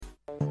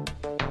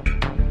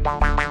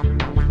Alright,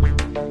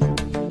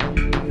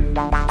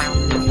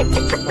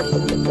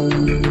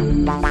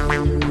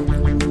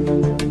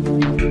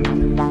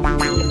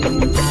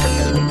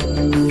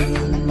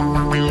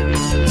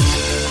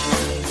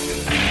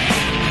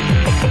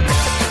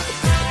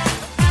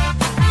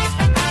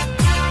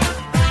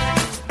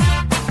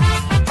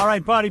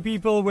 party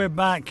people, we're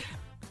back.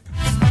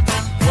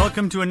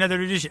 Welcome to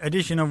another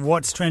edition of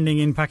What's Trending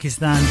in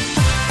Pakistan.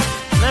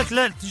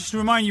 Let's just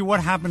remind you what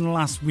happened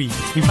last week.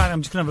 In fact,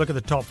 I'm just going to have a look at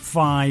the top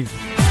 5.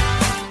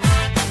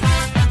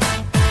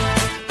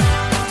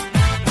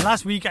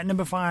 Last week at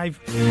number 5,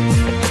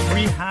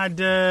 we had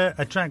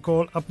a track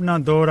called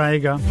Apna Daur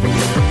Aayega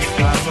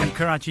from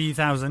Karachi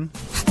 1000.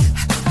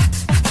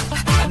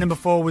 At number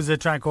 4 was a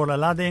track called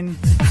Aladdin.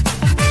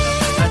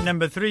 At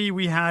number 3,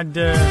 we had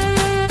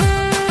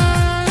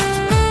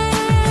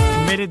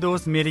Mere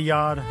Dost Mere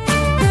Yaar.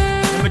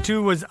 Number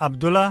 2 was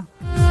Abdullah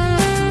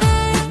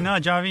with Na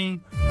Javi.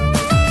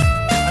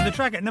 And the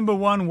track at number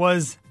 1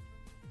 was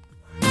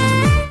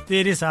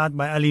Tere Saath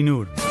by Ali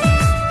Noor.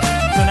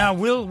 So now,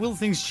 will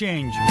things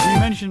change? We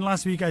mentioned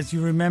last week, as you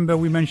remember,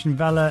 we mentioned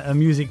Vala, a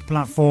music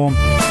platform.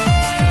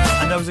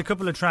 And there was a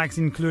couple of tracks,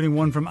 including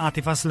one from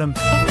Atif Aslam,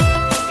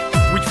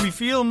 which we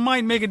feel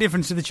might make a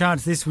difference to the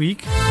charts this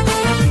week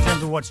in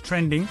terms of what's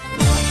trending.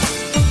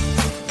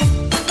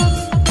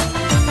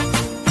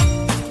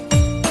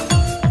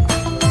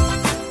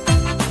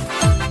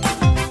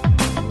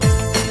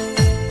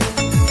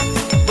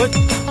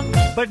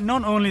 But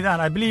not only that,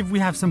 I believe we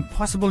have some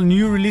possible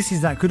new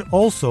releases that could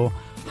also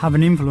have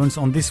an influence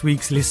on this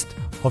week's list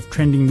of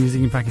trending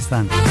music in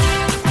Pakistan. So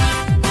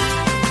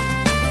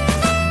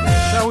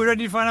are we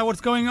ready to find out what's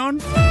going on?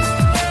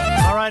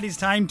 Alright, it's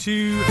time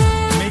to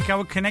make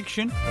our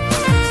connection.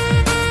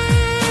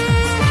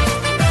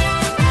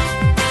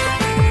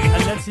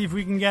 And let's see if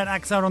we can get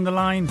Aksar on the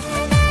line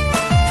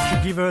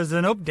to give us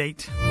an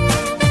update.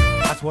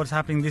 That's what's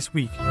happening this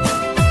week.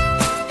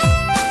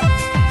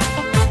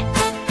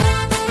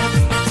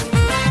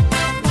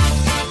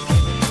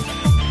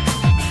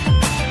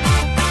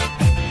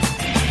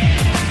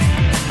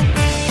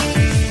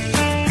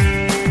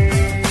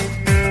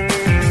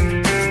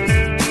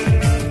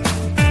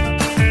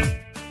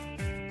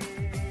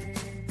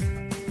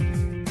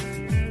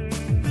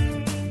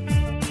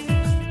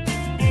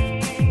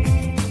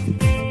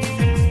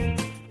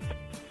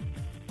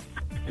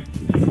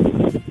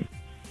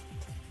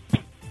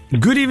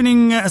 Good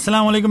evening,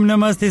 assalamu alaikum,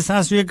 namaste,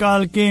 sat sri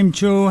akal, kem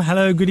cho.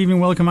 Hello, good evening,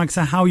 welcome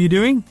Aksa. How are you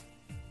doing?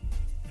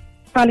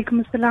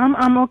 Walaikum assalam.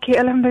 I'm okay,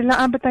 alhamdulillah.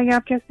 Aap bataiye,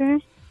 aap kaise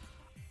hain?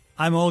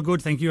 I'm all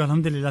good, thank you,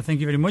 alhamdulillah. Thank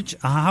you very much.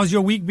 How's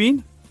your week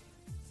been?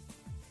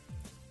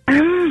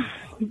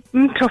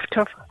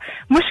 Tough.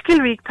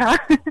 Mushkil week tha,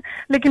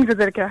 lekin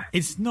guzar gaya.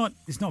 It's not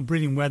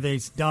brilliant weather.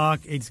 It's dark,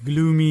 it's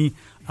gloomy,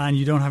 and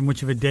you don't have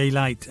much of a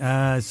daylight.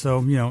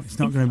 So, you know, it's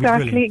not going to be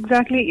brilliant.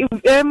 Exactly.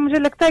 मुझे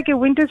लगता है कि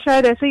winters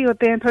शायद ऐसे ही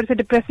होते हैं, थोड़े से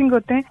depressing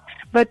होते हैं.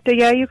 But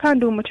yeah, you can't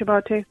do much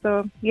about it.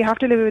 So you have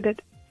to live with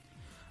it.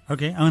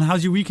 Okay. And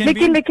how's your weekend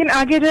been? लेकिन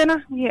आगे जो है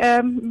ना,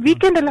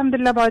 weekend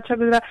alhamdulillah बहुत अच्छा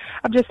गुजरा.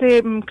 अब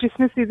जैसे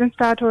Christmas season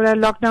start हो रहा है,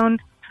 lockdown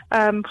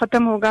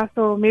खत्म होगा,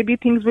 so maybe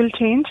things will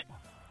change.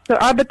 So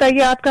आप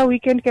बताइए आपका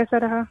weekend कैसा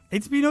रहा?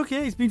 It's been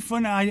okay. It's been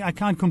fun. I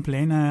can't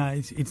complain.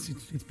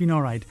 It's been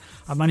all right.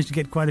 I've managed to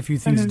get quite a few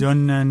things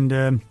done, and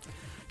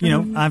you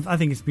know, I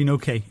think it's been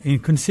okay. In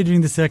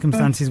considering the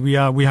circumstances we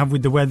have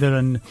with the weather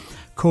and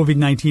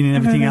COVID-19 and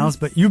everything else.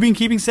 But you've been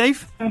keeping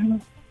safe?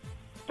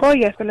 Oh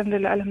yes,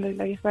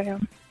 alhamdulillah, yes I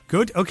am.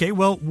 Good. Okay.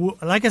 Well,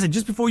 like I said,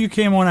 just before you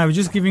came on, I was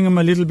just giving them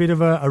a little bit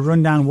of a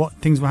rundown what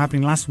things were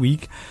happening last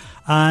week,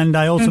 and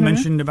I also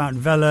mentioned about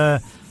Vela.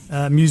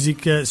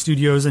 Music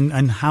studios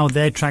and how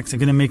their tracks are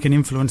going to make an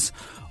influence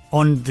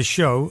on the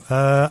show.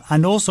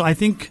 And also, I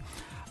think,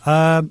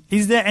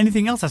 is there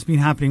anything else that's been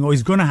happening or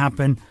is going to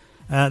happen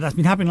that's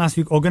been happening last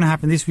week or going to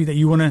happen this week that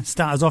you want to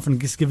start us off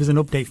and just give us an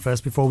update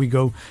first before we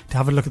go to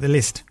have a look at the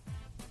list?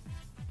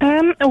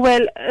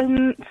 Well,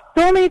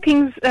 so many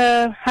things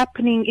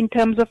happening in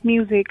terms of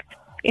music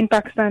in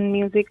Pakistan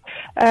music.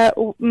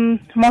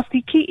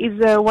 Mausiqi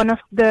is one of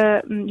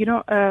the,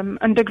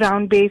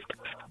 underground-based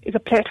is a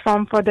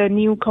platform for the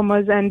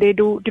newcomers, and they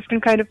do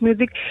different kind of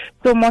music.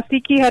 So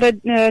Mausiqi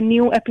had a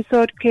new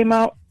episode came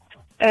out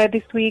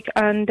this week,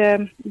 and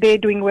they're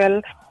doing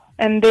well.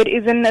 And there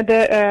is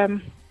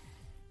another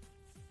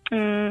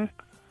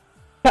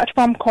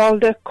platform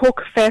called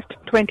Coke Fest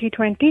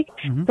 2020.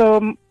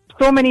 So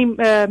many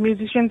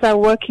musicians are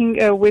working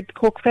with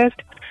Coke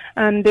Fest,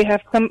 and they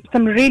have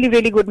some really,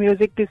 really good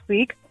music this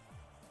week.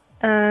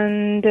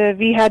 And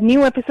we had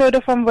new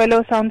episode from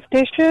Velo Sound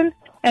Station.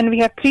 And we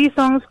have 3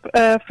 songs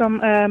from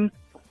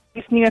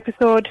this new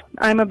episode.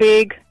 I'm a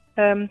Big,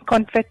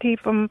 Confetti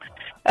from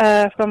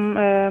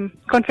Shamoon,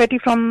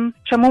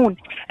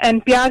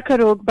 and Pyar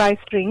Karog by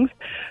Strings.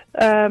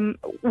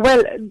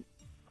 Well,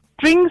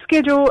 Strings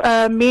ke jo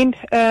main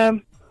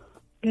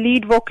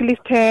lead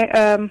vocalist hai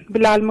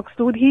Bilal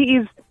Maqsood. He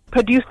is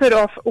producer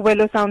of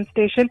Velo Sound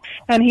Station,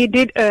 and he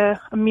did a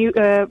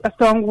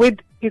song with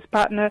his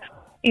partner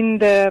in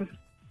the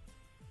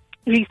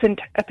recent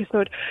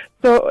episode.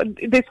 So,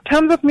 in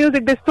terms of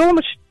music, there's so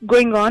much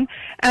going on,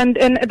 and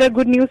the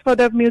good news for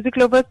the music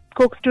lovers,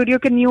 Coke Studio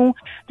के new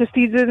जो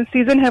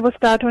season है वो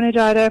start होने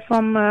जा रहा है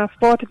from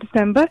 4th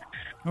December.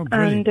 Oh,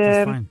 brilliant!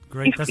 That's fine.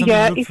 Great. That's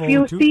If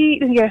you see,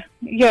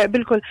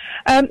 बिल्कुल.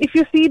 If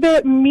you see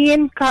the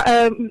main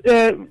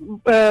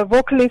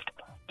vocalist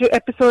जो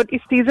episode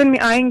इस season में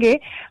आएंगे,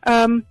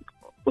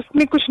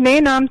 उसमें कुछ नए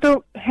नाम तो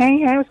हैं ही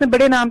हैं, उसमें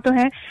बड़े नाम तो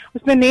हैं,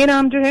 उसमें नए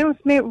नाम जो हैं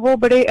उसमें वो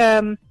बड़े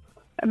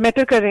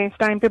मैटर कर रहे हैं इस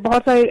टाइम पे.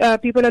 बहुत सारे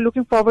people are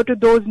looking forward to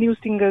those new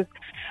singers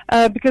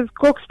because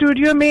Coke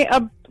Studio में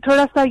अब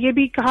थोड़ा सा ये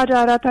भी कहा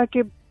जा रहा था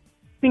कि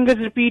सिंगर्स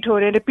रिपीट हो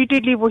रहे हैं,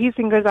 रिपीटेडली वही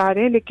सिंगर्स आ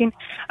रहे हैं, लेकिन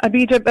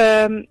अभी जब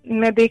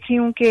मैं देख रही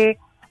हूँ कि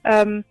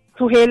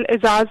Suhail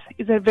Ejaz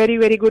is a very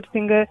very good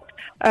singer,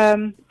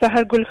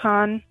 Sehar Gul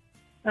Khan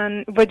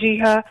and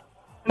Wajiha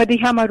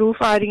Madiha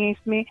Maroof आ रही हैं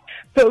इसमें.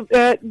 So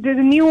there is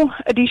a new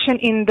addition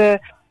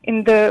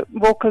in the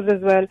vocals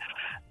as well.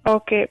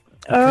 Okay.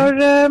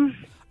 और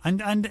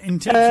And in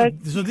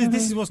terms of, so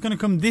this is what's going to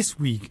come this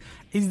week.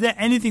 Is there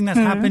anything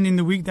that's happened in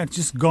the week that's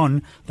just gone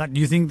that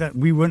you think that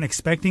we weren't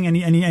expecting?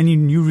 Any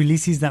new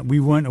releases that we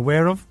weren't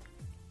aware of?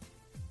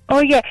 Oh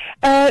yeah,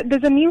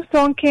 there's a new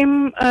song came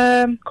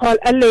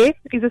called "Ale."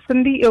 It's a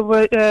Sindhi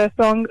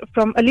song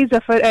from Ali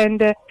Zafar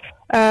and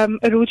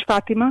Arooj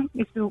Fatima.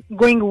 It's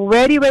going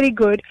very very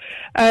good,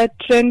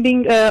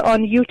 trending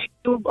on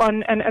YouTube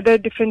and other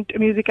different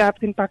music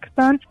apps in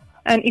Pakistan.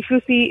 And if you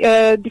see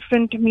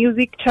different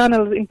music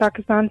channels in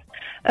Pakistan,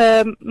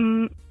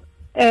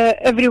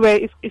 everywhere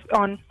is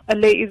on.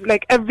 Ale is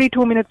like every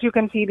 2 minutes you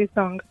can see this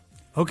song.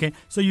 Okay,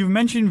 so you've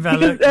mentioned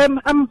Vala.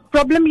 Because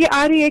problem ये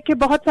आ रही है कि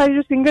बहुत सारे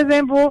जो singers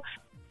हैं वो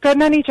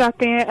करना नहीं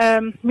चाहते हैं,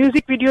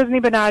 music videos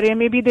नहीं बना रहे हैं.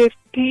 Maybe they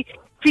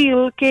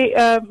feel कि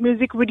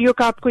music video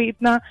का आपको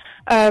इतना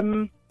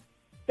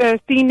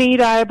सीन नहीं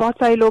रहा है. बहुत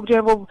सारे लोग जो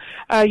है वो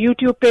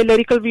YouTube पे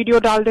लिरिकल वीडियो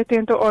डाल देते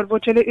हैं तो और वो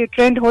चले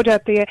ट्रेंड हो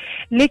जाती है.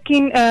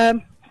 लेकिन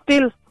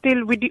still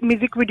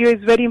music video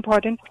is very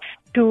important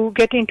to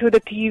get into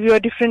the TV और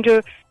डिफरेंट जो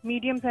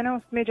मीडियम्स है ना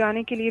उसमें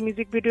जाने के लिए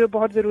म्यूजिक वीडियो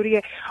बहुत जरूरी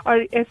है.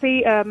 और ऐसे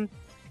ही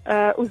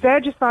उज़ैर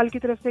जसपाल की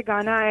तरफ से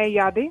गाना आया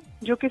यादें,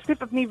 जो कि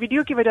सिर्फ अपनी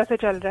वीडियो की वजह से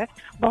चल रहा है.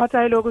 बहुत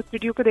सारे लोग उस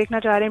वीडियो को देखना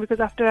चाह रहे हैं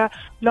because after a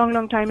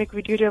long time एक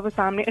वीडियो जो है वो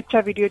सामने, अच्छा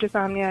वीडियो जो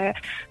सामने आया है.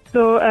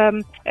 तो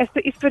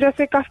ऐसे इस वजह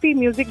से काफी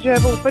म्यूजिक जो है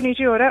वो ऊपर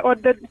नीचे हो रहा है. और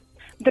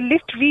the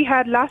list we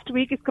had last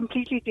week is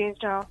completely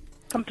changed now,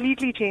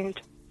 completely changed.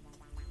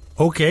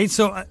 Okay,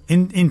 so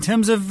in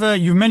terms of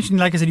you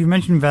mentioned, like I said, you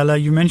mentioned Vela,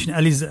 you mentioned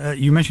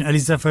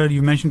Ali Zafar,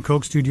 you mentioned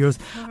Coke Studios.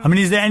 I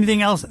mean, is there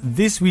anything else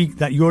this week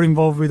that you're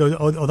involved with,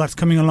 or that's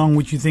coming along,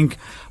 which you think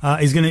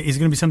is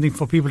gonna be something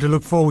for people to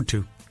look forward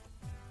to?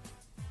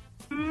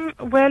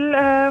 Well,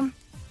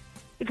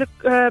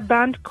 it's a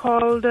band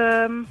called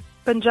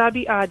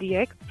Punjabi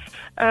RDX.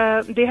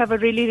 They have a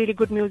really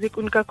good music.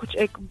 उनका कुछ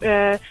एक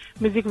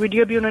music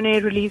video भी उन्होंने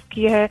release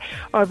किया है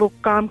और वो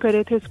काम कर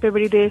रहे थे उस पर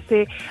बड़ी देर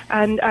से.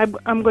 And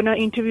I'm gonna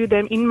interview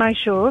them in my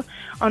show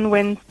on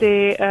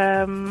Wednesday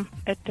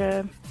at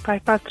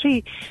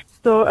 3:05.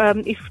 So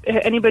if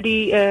anybody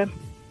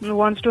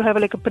wants to have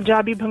like a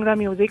Punjabi Bhangra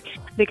music,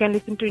 they can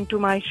listen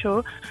into my show.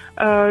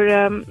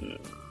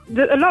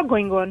 There's a lot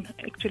going on.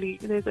 Actually,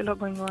 there's a lot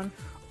going on.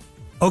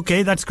 Okay,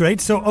 that's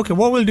great. So, okay,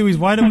 what we'll do is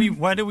why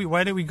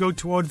don't we go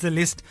towards the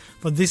list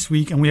for this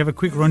week and we have a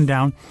quick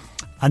rundown,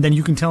 and then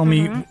you can tell me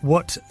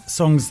what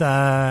songs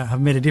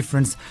have made a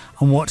difference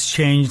and what's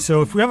changed. So,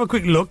 if we have a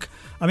quick look,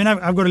 I mean,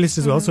 I've got a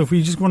list as well. So, if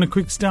we just want a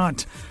quick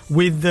start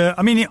with, the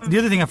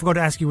other thing I forgot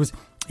to ask you was,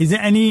 is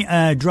there any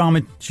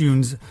drama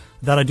tunes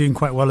that are doing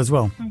quite well as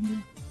well?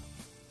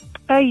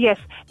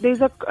 Yes,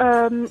 there's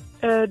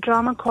a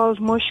drama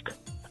called Mushk.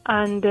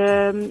 And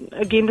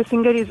again, the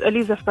singer is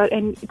Ali Zafar,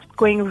 and it's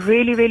going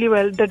really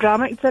well. The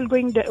drama itself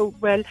going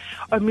well,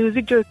 और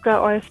music जो इसका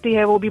OST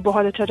है वो भी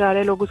बहुत अच्छा जा रहा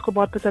है, लोग उसको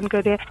बहुत पसंद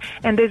कर रहे हैं.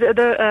 And there's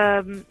other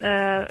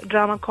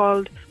drama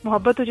called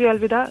मोहब्बत तुझे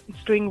अलविदा.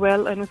 It's doing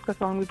well, and उसका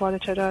song भी बहुत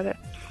अच्छा जा रहा है.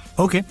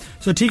 Okay,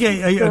 so ठीक है.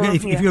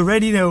 If you're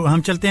ready,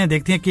 हम चलते हैं,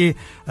 देखते हैं कि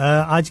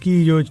आज की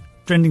जो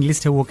trending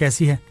list है वो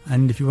कैसी है.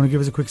 And if you want to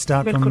give us a quick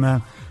start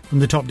from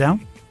the top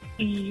down.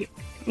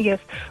 Yes.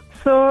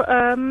 So.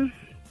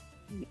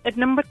 At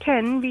number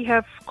 10, we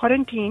have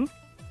Quarantine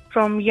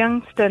from Young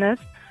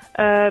Stunners.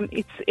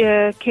 It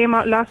came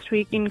out last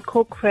week in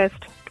Coke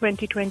Fest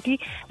 2020,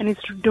 and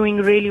it's doing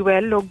really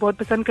well. लोग बहुत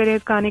पसंद कर रहे हैं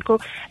इस गाने को,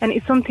 and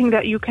it's something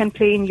that you can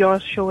play in your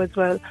show as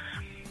well.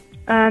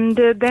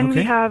 And then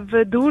we have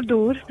Dur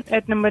Dur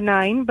at number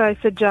 9 by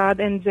Sajjad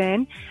and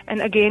Zain,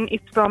 and again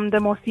it's from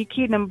the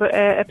Mosiki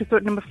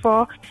episode number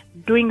 4,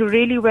 doing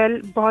really well.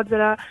 बहुत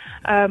ज़रा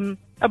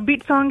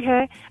upbeat song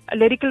है,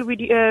 lyrical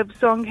video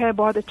song है,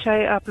 बहुत अच्छा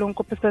है, आप लोगों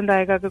को पसंद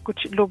आएगा. अगर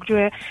कुछ लोग जो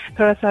है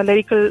थोड़ा सा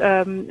लिरिकल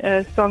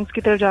सॉन्ग्स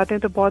की तरफ जाते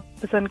हैं तो बहुत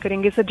पसंद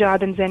करेंगे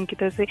सज्जाद एंड ज़ैन की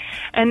तरफ से.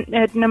 And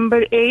eight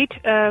number 8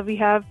 we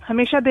have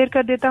हमेशा देर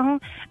कर देता हूँ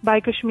बाय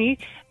कश्मीर.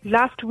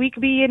 लास्ट वीक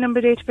भी ये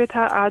नंबर 8 पे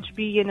था, आज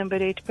भी ये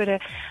नंबर 8 पर है.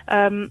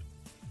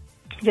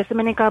 जैसे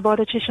मैंने कहा बहुत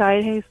अच्छे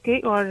शायर हैं इसके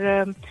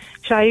और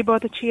शायरी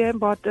बहुत अच्छी है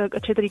बहुत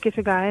अच्छे तरीके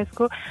से गाया है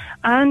इसको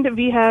and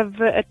we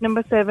have at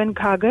number 7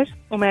 घाघर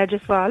उमैर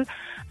जसवाल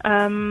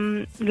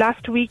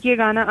लास्ट वीक ये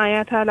गाना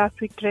आया था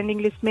लास्ट वीक ट्रेंडिंग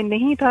लिस्ट में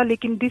नहीं था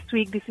लेकिन this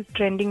week this is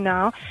trending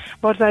now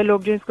बहुत सारे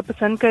लोग जो इसको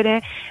पसंद कर रहे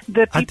हैं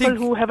the people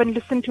who haven't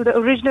listened to the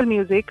original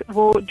music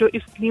वो जो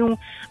इस न्यू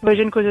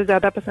वर्जन को जो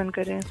ज्यादा पसंद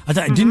कर रहे हैं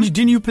अच्छा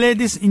didn't you play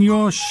this in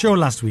your show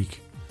last week?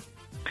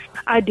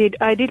 I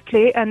did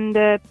play, and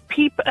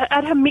people I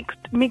had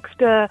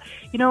mixed,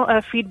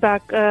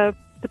 feedback.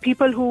 The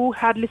people who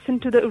had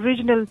listened to the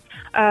original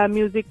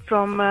music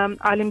from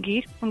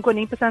Alamgir, उनको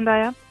नहीं पसंद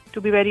आया.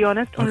 To be very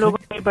honest, उन लोगों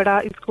ने बड़ा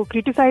इसको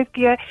criticise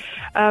किया है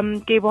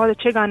कि बहुत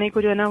अच्छे गाने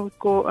को जो है ना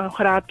उसको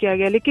खराब किया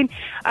गया. लेकिन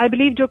I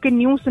believe जो कि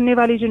न्यू सुनने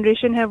वाली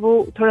जनरेशन है वो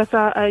थोड़ा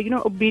सा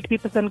बीट भी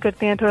पसंद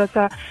करते हैं, थोड़ा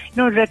सा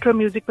रेट्रो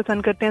म्यूजिक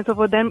पसंद करते हैं. So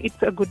for them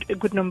it's a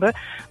good number.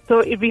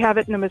 So we have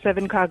at number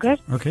 7 Khaagar.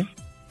 Okay.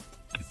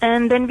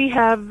 And then we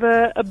have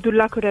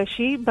Abdullah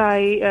Qureshi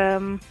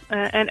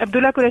and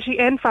Abdullah Qureshi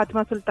and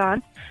Fatima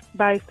Sultan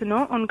by Suno.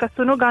 उनका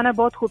सुनो गाना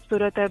बहुत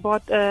खूबसूरत है,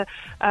 बहुत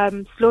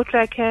स्लो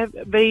ट्रैक है,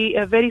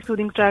 very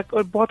soothing track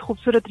और बहुत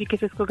खूबसूरत तरीके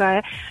से इसको गाया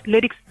है.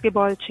 लिरिक्स के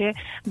बहुत अच्छे हैं.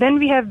 Then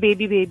we have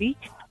Baby Baby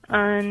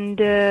and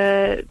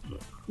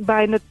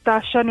by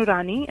Natasha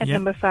Nurani at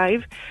number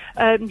 5.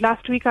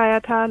 Last week आया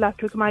था,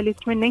 last week हमारी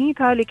लिस्ट में नहीं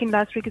था लेकिन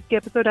last week इसके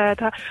एपिसोड आया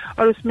था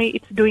और उसमें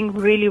it's doing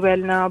really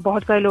well now.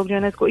 बहुत सारे लोग जो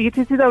है ना इसको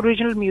this is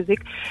original music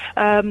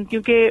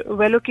क्योंकि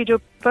वेलो की जो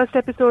फर्स्ट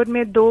एपिसोड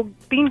में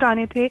 2-3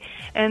 गाने थे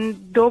एंड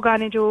 2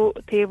 गाने जो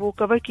थे वो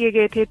कवर किए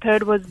गए थे.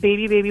 Third was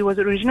baby baby was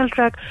original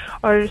track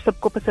और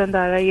सबको पसंद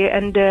आ रहा है ये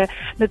and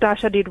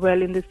Natasha did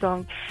well in this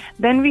song.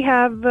 Then we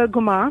have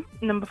गुमा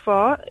नंबर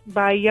 4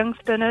 बाय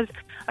यंगस्टर्स.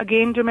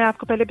 अगेन जो मैं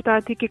आपको पहले बता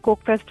थी कि कोक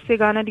फेस्ट से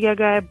गाना दिया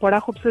गया है, बड़ा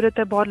खूबसूरत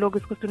है, बहुत लोग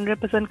इसको सुन रहे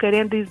पसंद कर रहे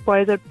हैं. This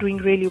boys are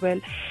doing really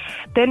well.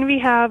 Then we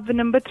have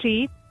number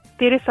 3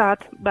 तेरे साथ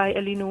बाय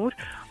अली नूर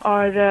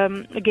और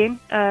अगेन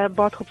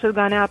बहुत खूबसूरत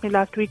गाना है. आपने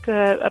लास्ट वीक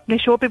अपने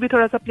शो पे भी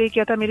थोड़ा सा प्ले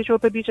किया था, मेरे शो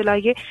पे भी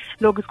चलाइए,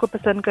 लोग इसको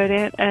पसंद कर रहे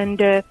हैं.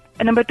 And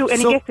number 2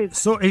 any guesses?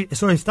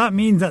 So if that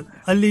means that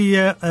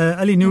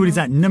Ali Noor is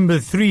at number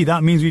 3,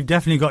 that means we've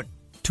definitely got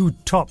 2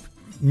 top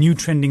new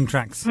trending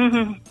tracks.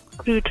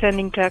 2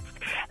 trending tracks.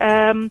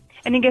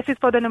 Any guesses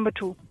for the number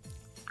 2?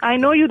 I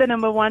know you the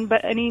number 1,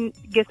 but any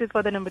guesses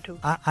for the number 2?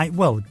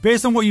 Well,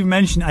 based on what you've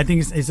mentioned, I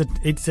think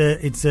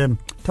it's a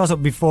toss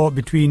up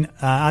between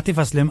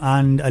Atif Aslam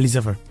and Ali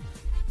Zafar.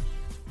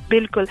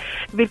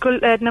 बिल्कुल.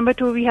 At number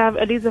 2 we have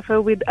Ali Zafar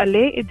with Ale.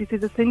 This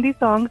is a Sindhi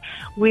song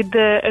with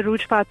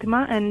Arooj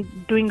Fatima and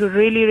doing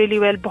really really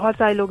well. बहुत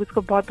सारे लोग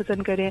इसको बहुत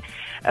पसंद कर रहे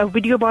हैं.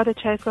 वीडियो बहुत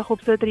अच्छा है इसका,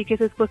 खूबसूरत तरीके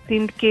से इसको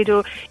सिंध के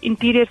जो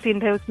इंटीरियर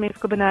सिंध है उसमें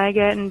इसको बनाया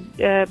गया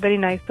है. Very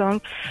nice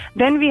song.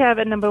 Then we have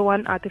at number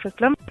 1 Atif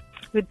Aslam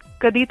with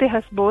कदीते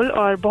हसबोल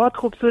और बहुत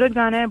खूबसूरत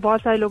गाना है,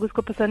 बहुत सारे लोग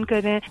इसको पसंद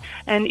कर रहे हैं.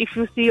 And if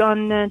you see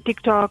on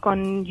TikTok,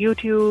 on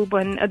YouTube,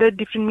 on other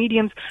different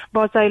mediums,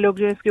 बहुत सारे लोग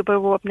जो है इसके ऊपर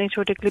वो अपने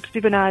छोटे क्लिप्स भी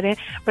बना रहे हैं.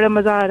 बड़ा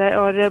मजा आ रहा है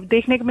और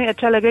देखने में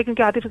अच्छा लग रहा है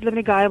क्योंकि आतिफ असलम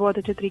ने गाया बहुत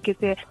अच्छे तरीके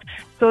से.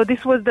 So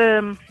this was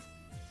the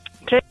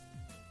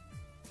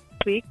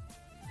week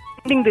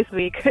this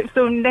week.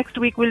 So next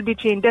week will be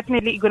changed,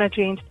 definitely gonna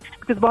change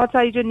because बहुत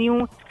सारी जो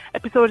न्यू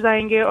एपिसोड्स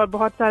आएंगे और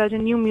बहुत सारा जो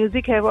न्यू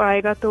म्यूजिक है वो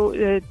आएगा. तो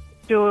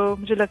जो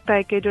मुझे लगता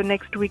है कि जो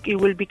next week it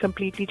will be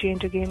completely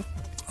changed again.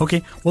 Okay,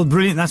 well,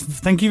 brilliant.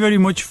 Thank you very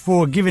much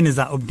for giving us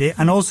that update.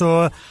 And also,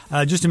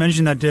 just to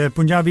mention that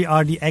Punjabi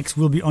RDX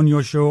will be on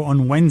your show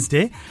on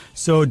Wednesday.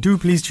 So do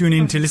please tune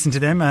in to listen to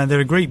them.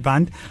 They're a great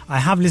band. I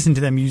have listened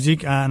to their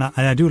music and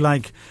I do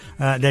like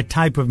their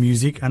type of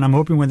music. And I'm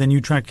hoping when the new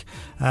track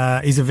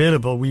is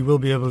available, we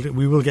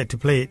will get to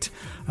play it.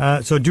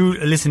 So do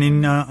listen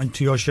in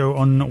to your show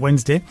on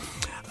Wednesday.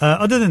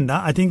 Other than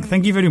that, I think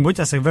thank you very much.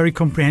 That's a very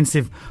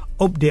comprehensive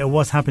update of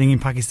what's happening in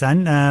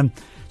Pakistan.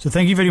 So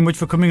thank you very much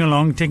for coming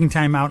along, taking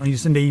time out on your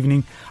Sunday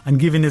evening and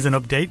giving us an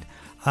update.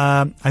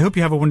 I hope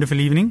you have a wonderful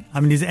evening. I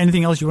mean, is there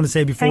anything else you want to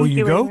say before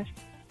you go?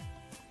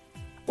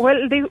 Well,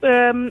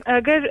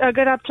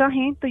 agar aap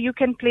chahein, so you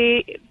can play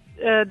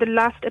the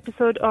last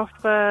episode of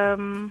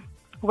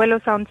Wello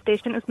Sound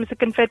Station. Usme se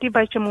Confetti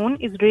by Shamoon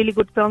is really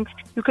good song.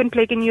 You can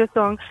play it in your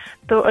song.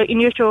 So in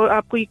your show,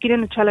 aapko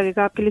yakinan acha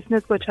lagega, aapke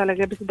listeners ko acha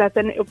lagega because that's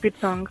an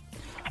upbeat song.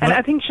 And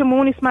I think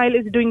Shamoon Ismail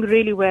is doing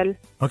really well.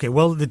 Okay,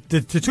 well, the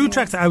 2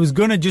 tracks I was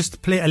going to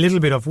just play a little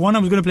bit of. One, I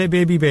was going to play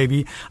Baby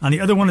Baby, and the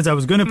other one is I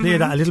was going to play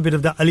a little bit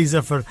of the Ali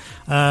Zafar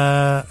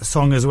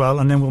song as well,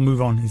 and then we'll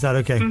move on. Is that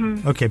okay?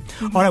 Okay.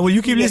 All right, well,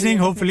 you keep listening,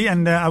 hopefully,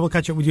 and I will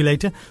catch up with you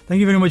later. Thank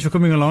you very much for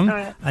coming along,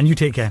 and you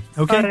take care,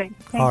 okay?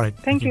 All right.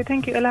 Thank you.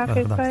 Allah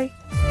Hafiz. Bye.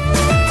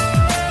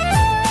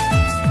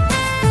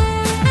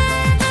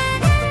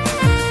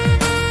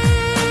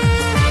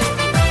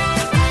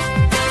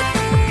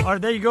 All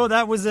right, there you go.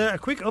 That was a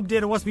quick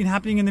update of what's been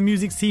happening in the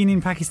music scene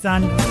in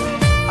Pakistan.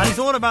 And it's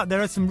all about,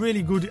 there are some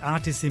really good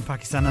artists in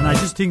Pakistan, and I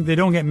just think they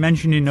don't get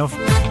mentioned enough.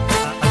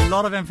 A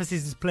lot of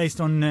emphasis is placed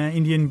on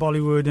Indian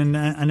Bollywood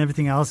and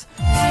everything else.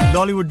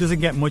 Bollywood doesn't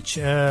get much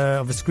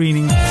of a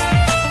screening.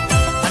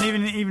 And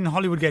even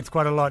Hollywood gets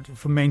quite a lot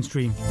from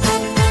mainstream.